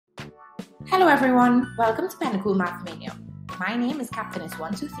Hello everyone, welcome to Pinnacle Mathmania. My name is Captainess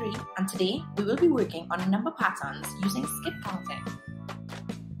 123 and today we will be working on number patterns using skip counting.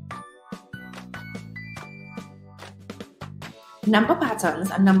 Number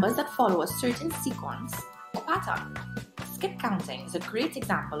patterns are numbers that follow a certain sequence or pattern. Skip counting is a great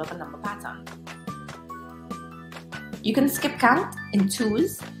example of a number pattern. You can skip count in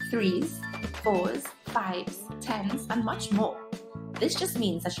 2s, 3s, 4s, 5s, 10s and much more. This just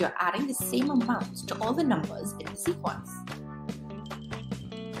means that you're adding the same amount to all the numbers in the sequence.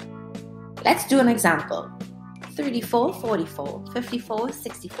 Let's do an example. 34, 44, 54,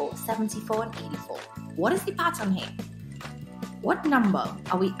 64, 74 and 84. What is the pattern here? What number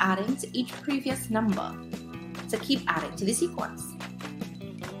are we adding to each previous number to keep adding to the sequence?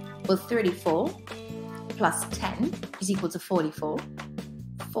 Well, 34 plus 10 is equal to 44.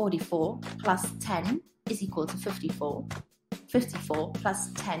 44 plus 10 is equal to 54. 54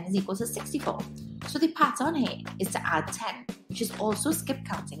 plus 10 is equal to 64. So the pattern here is to add 10, which is also skip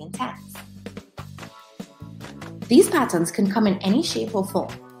counting in tens. These patterns can come in any shape or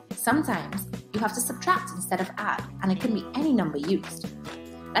form. Sometimes you have to subtract instead of add, and it can be any number used.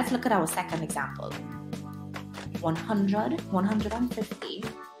 Let's look at our second example. 100, 150,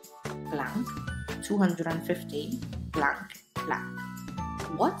 blank, 250, blank, blank.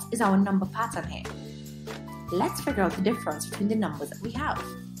 What is our number pattern here? Let's figure out the difference between the numbers that we have.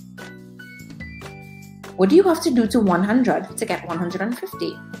 What do you have to do to 100 to get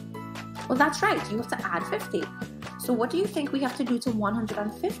 150? Well, that's right, you have to add 50. So what do you think we have to do to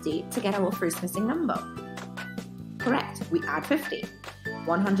 150 to get our first missing number? Correct, we add 50.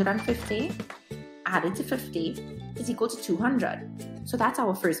 150 added to 50 is equal to 200. So that's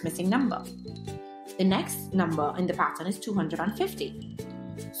our first missing number. The next number in the pattern is 250.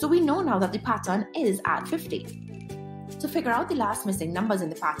 So we know now that the pattern is add 50. To figure out the last missing numbers in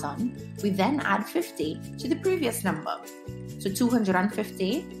the pattern, we then add 50 to the previous number. So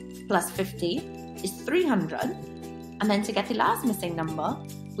 250 plus 50 is 300. And then to get the last missing number,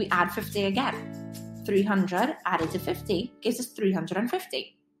 we add 50 again. 300 added to 50 gives us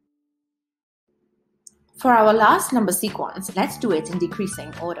 350. For our last number sequence, let's do it in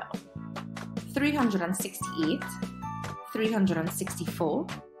decreasing order. 368, 364,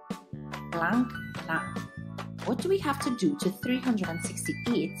 blank, blank. What do we have to do to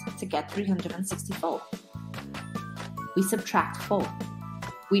 368 to get 364? We subtract 4.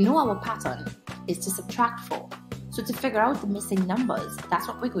 We know our pattern is to subtract 4. So to figure out the missing numbers, that's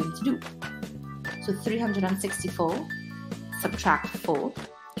what we're going to do. So 364 subtract 4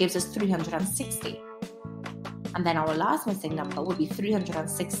 gives us 360. And then our last missing number will be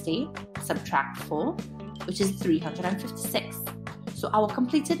 360 subtract 4, which is 356. So our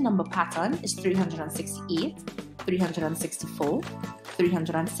completed number pattern is 368, 364,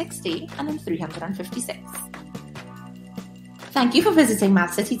 360, and then 356. Thank you for visiting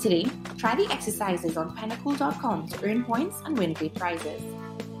Math City today. Try the exercises on pinnacle.com to earn points and win great prizes.